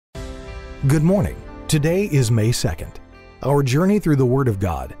Good morning. Today is May 2nd. Our journey through the Word of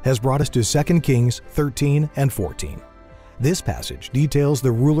God has brought us to 2 Kings 13 and 14. This passage details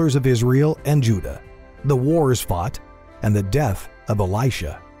the rulers of Israel and Judah, the wars fought, and the death of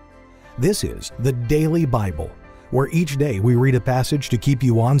Elisha. This is the Daily Bible, where each day we read a passage to keep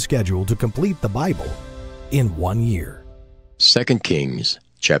you on schedule to complete the Bible in 1 year. 2 Kings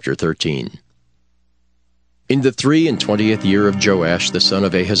chapter 13. In the 23rd year of Joash the son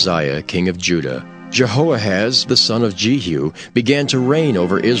of Ahaziah, king of Judah, Jehoahaz the son of Jehu began to reign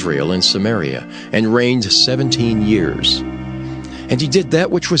over Israel and Samaria, and reigned 17 years. And he did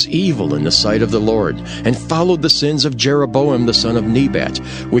that which was evil in the sight of the Lord, and followed the sins of Jeroboam the son of Nebat,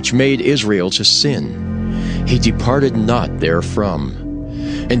 which made Israel to sin. He departed not therefrom.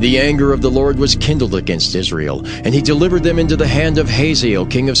 And the anger of the Lord was kindled against Israel, and he delivered them into the hand of Hazael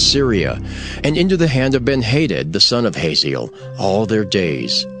king of Syria, and into the hand of Benhadad the son of Hazael, all their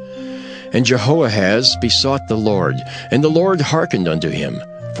days. And Jehoahaz besought the Lord, and the Lord hearkened unto him,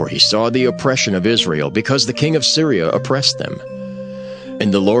 for he saw the oppression of Israel, because the king of Syria oppressed them.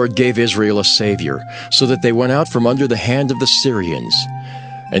 And the Lord gave Israel a Savior, so that they went out from under the hand of the Syrians.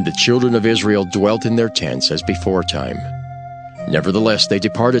 And the children of Israel dwelt in their tents as beforetime. Nevertheless they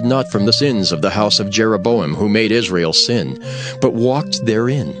departed not from the sins of the house of Jeroboam, who made Israel sin, but walked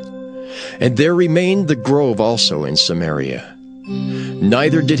therein. And there remained the grove also in Samaria.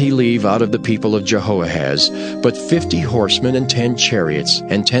 Neither did he leave out of the people of Jehoahaz, but 50 horsemen and 10 chariots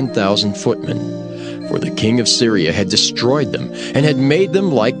and 10,000 footmen. For the king of Syria had destroyed them, and had made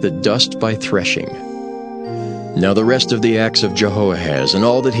them like the dust by threshing. Now the rest of the acts of Jehoahaz, and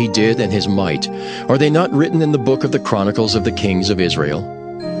all that he did, and his might, are they not written in the book of the Chronicles of the kings of Israel?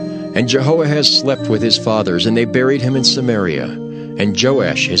 And Jehoahaz slept with his fathers, and they buried him in Samaria. And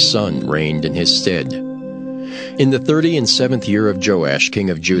Joash his son reigned in his stead. In the 37th year of Joash king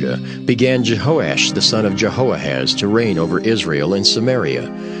of Judah began Jehoash the son of Jehoahaz to reign over Israel in Samaria,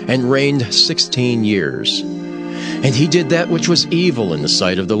 and reigned 16 years. And he did that which was evil in the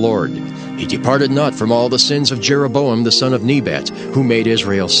sight of the Lord. He departed not from all the sins of Jeroboam the son of Nebat, who made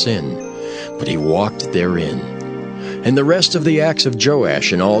Israel sin, but he walked therein. And the rest of the acts of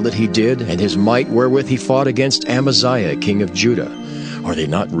Joash, and all that he did, and his might wherewith he fought against Amaziah king of Judah, are they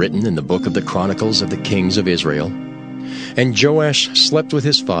not written in the book of the Chronicles of the kings of Israel? And Joash slept with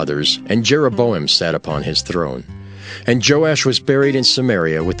his fathers, and Jeroboam sat upon his throne. And Joash was buried in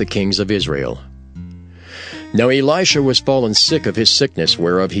Samaria with the kings of Israel. Now Elisha was fallen sick of his sickness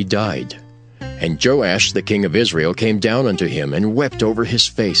whereof he died. And Joash the king of Israel came down unto him, and wept over his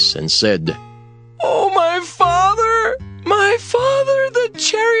face, and said, O my father, the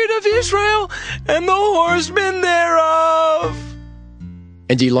chariot of Israel, and the horsemen thereof!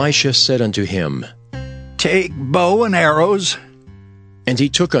 And Elisha said unto him, Take bow and arrows. And he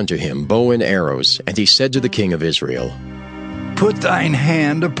took unto him bow and arrows, and he said to the king of Israel, Put thine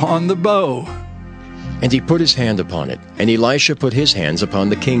hand upon the bow. And he put his hand upon it, and Elisha put his hands upon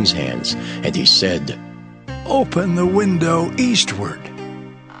the king's hands, and he said, Open the window eastward.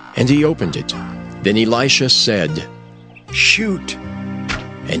 And he opened it. Then Elisha said, Shoot.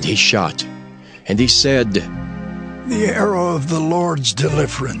 And he shot. And he said, The arrow of the Lord's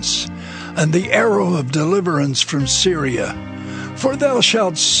deliverance, and the arrow of deliverance from Syria. For thou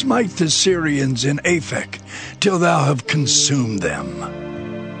shalt smite the Syrians in Aphek, till thou have consumed them.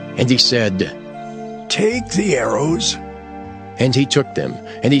 And he said, Take the arrows. And he took them,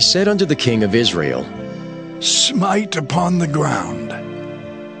 and he said unto the king of Israel, Smite upon the ground.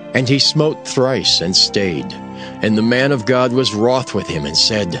 And he smote thrice, and stayed. And the man of God was wroth with him, and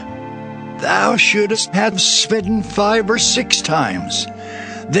said, Thou shouldest have smitten 5 or 6 times.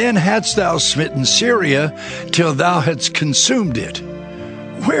 Then hadst thou smitten Syria, till thou hadst consumed it.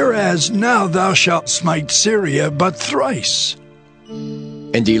 Whereas now thou shalt smite Syria but thrice.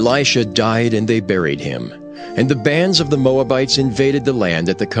 And Elisha died, and they buried him. And the bands of the Moabites invaded the land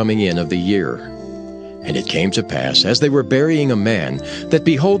at the coming in of the year. And it came to pass, as they were burying a man, that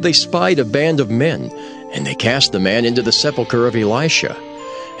behold, they spied a band of men, and they cast the man into the sepulchre of Elisha.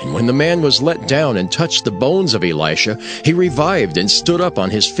 And when the man was let down and touched the bones of Elisha, he revived and stood up on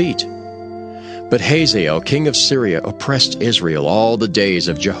his feet. But Hazael king of Syria oppressed Israel all the days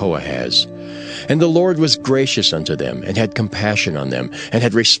of Jehoahaz. And the Lord was gracious unto them, and had compassion on them, and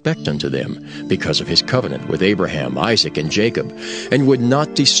had respect unto them, because of his covenant with Abraham, Isaac, and Jacob, and would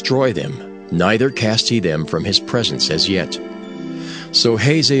not destroy them, neither cast he them from his presence as yet. So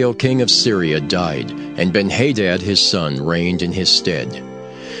Hazael king of Syria died, and Benhadad his son reigned in his stead.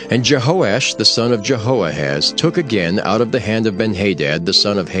 And Jehoash the son of Jehoahaz took again out of the hand of Benhadad the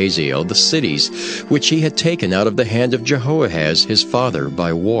son of Hazael the cities which he had taken out of the hand of Jehoahaz his father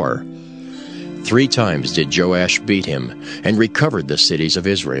by war. 3 times did Joash beat him, and recovered the cities of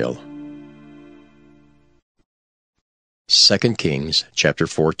Israel. 2 Kings chapter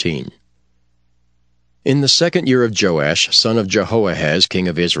 14. In the 2nd year of Joash, son of Jehoahaz, king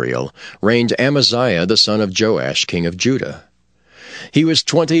of Israel, reigned Amaziah the son of Joash, king of Judah. He was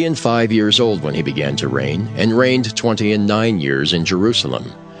 25 years old when he began to reign, and reigned 29 years in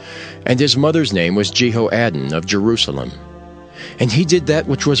Jerusalem. And his mother's name was Jehoaddan of Jerusalem. And he did that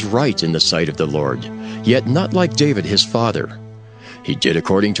which was right in the sight of the Lord, yet not like David his father. He did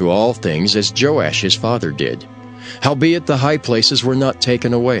according to all things as Joash his father did. Howbeit the high places were not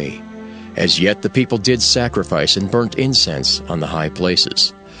taken away. As yet the people did sacrifice and burnt incense on the high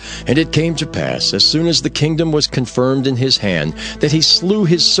places. And it came to pass, as soon as the kingdom was confirmed in his hand, that he slew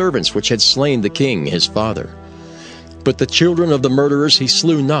his servants which had slain the king his father. But the children of the murderers he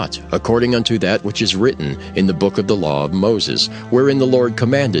slew not, according unto that which is written in the book of the law of Moses, wherein the Lord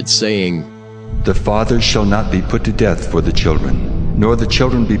commanded, saying, The fathers shall not be put to death for the children, nor the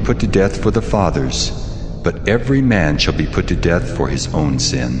children be put to death for the fathers, but every man shall be put to death for his own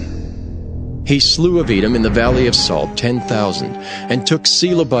sin. He slew of Edom in the valley of Salt 10,000, and took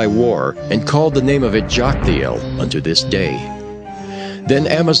Selah by war, and called the name of it Joktheel unto this day. Then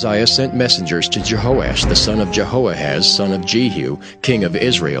Amaziah sent messengers to Jehoash the son of Jehoahaz, son of Jehu, king of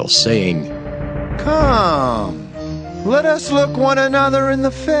Israel, saying, Come, let us look one another in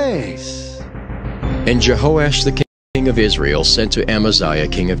the face. And Jehoash the king of Israel sent to Amaziah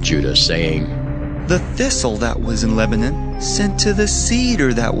king of Judah, saying, The thistle that was in Lebanon sent to the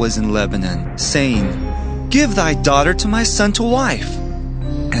cedar that was in Lebanon, saying, Give thy daughter to my son to wife.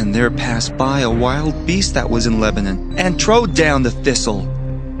 And there passed by a wild beast that was in Lebanon, and trode down the thistle.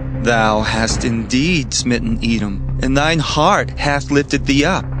 Thou hast indeed smitten Edom, and thine heart hath lifted thee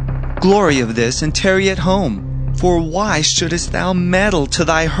up. Glory of this, and tarry at home. For why shouldest thou meddle to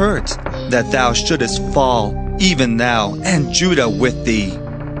thy hurt, that thou shouldest fall, even thou, and Judah with thee?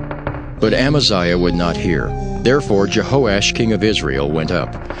 But Amaziah would not hear. Therefore Jehoash king of Israel went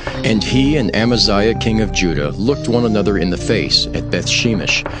up, and he and Amaziah king of Judah looked one another in the face at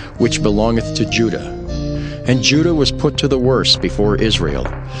Bethshemesh, which belongeth to Judah. And Judah was put to the worse before Israel,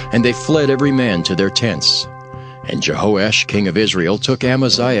 and they fled every man to their tents. And Jehoash king of Israel took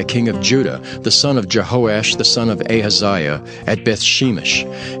Amaziah king of Judah, the son of Jehoash the son of Ahaziah, at Bethshemesh,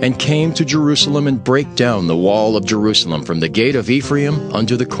 and came to Jerusalem, and brake down the wall of Jerusalem from the gate of Ephraim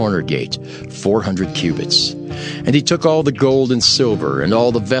unto the corner gate, 400 cubits. And he took all the gold and silver, and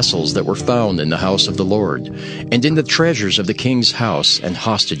all the vessels that were found in the house of the Lord, and in the treasures of the king's house, and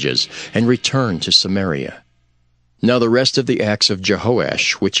hostages, and returned to Samaria. Now the rest of the acts of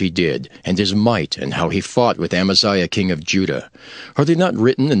Jehoash which he did, and his might, and how he fought with Amaziah king of Judah, are they not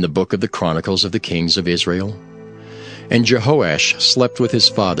written in the book of the Chronicles of the kings of Israel? And Jehoash slept with his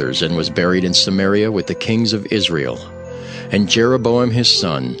fathers, and was buried in Samaria with the kings of Israel. And Jeroboam his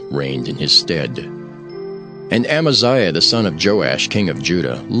son reigned in his stead. And Amaziah the son of Joash king of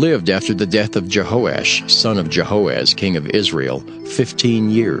Judah lived after the death of Jehoash son of Jehoaz king of Israel 15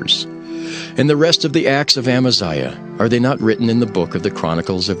 years. And the rest of the acts of Amaziah, are they not written in the book of the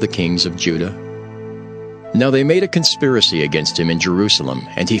Chronicles of the kings of Judah? Now they made a conspiracy against him in Jerusalem,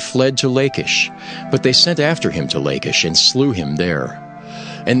 and he fled to Lachish. But they sent after him to Lachish, and slew him there.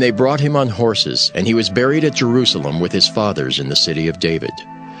 And they brought him on horses, and he was buried at Jerusalem with his fathers in the city of David.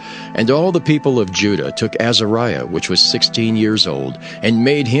 And all the people of Judah took Azariah, which was 16 years old, and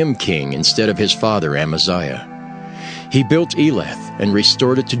made him king instead of his father Amaziah. He built Elath, and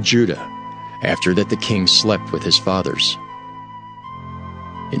restored it to Judah, after that the king slept with his fathers.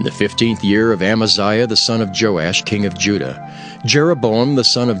 In the 15th year of Amaziah the son of Joash king of Judah, Jeroboam the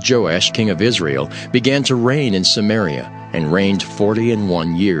son of Joash king of Israel began to reign in Samaria, and reigned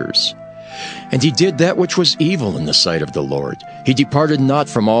 41 years. And he did that which was evil in the sight of the Lord. He departed not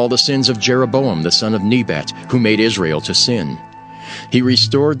from all the sins of Jeroboam the son of Nebat, who made Israel to sin. He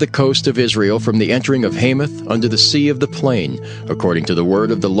restored the coast of Israel from the entering of Hamath unto the sea of the plain, according to the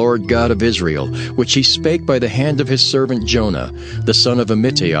word of the Lord God of Israel, which he spake by the hand of his servant Jonah, the son of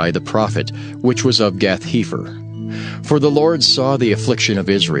Amittai the prophet, which was of Gath-hepher. For the Lord saw the affliction of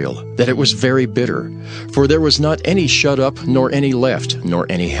Israel, that it was very bitter, for there was not any shut up, nor any left, nor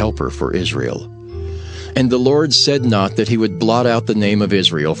any helper for Israel. And the Lord said not that he would blot out the name of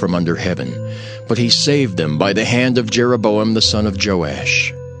Israel from under heaven, but he saved them by the hand of Jeroboam the son of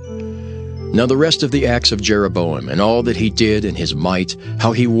Joash. Now the rest of the acts of Jeroboam, and all that he did, and his might,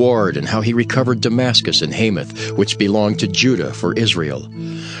 how he warred, and how he recovered Damascus and Hamath, which belonged to Judah for Israel,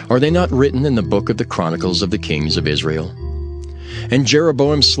 are they not written in the book of the Chronicles of the kings of Israel? And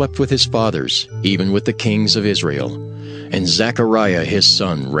Jeroboam slept with his fathers, even with the kings of Israel. and Zechariah his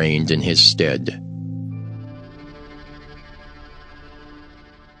son reigned in his stead.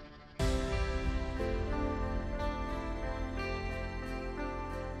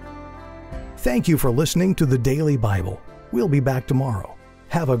 Thank you for listening to the Daily Bible. We'll be back tomorrow.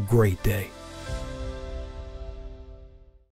 Have a great day.